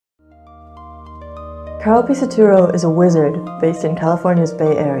Pisaturo is a wizard based in California's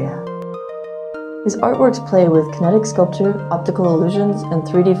Bay Area. His artworks play with kinetic sculpture, optical illusions, and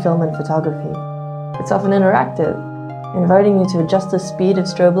 3D film and photography. It's often interactive, inviting you to adjust the speed of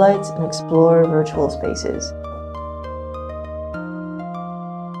strobe lights and explore virtual spaces.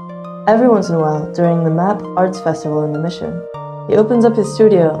 Every once in a while, during the MAP Arts Festival in the Mission, he opens up his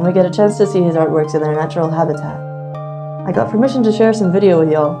studio and we get a chance to see his artworks in their natural habitat. I got permission to share some video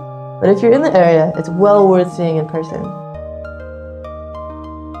with y'all, but if you're in the area, it's well worth seeing in person.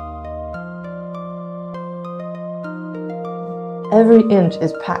 Every inch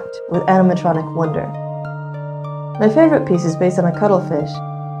is packed with animatronic wonder. My favorite piece is based on a cuttlefish.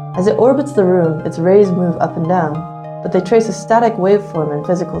 As it orbits the room, its rays move up and down, but they trace a static waveform in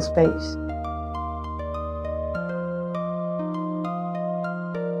physical space.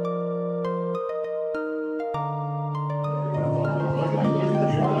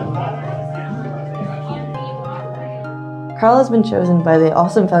 Carl has been chosen by the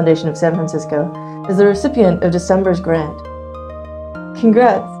Awesome Foundation of San Francisco as the recipient of December's grant.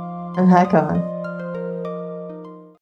 Congrats, and hack on!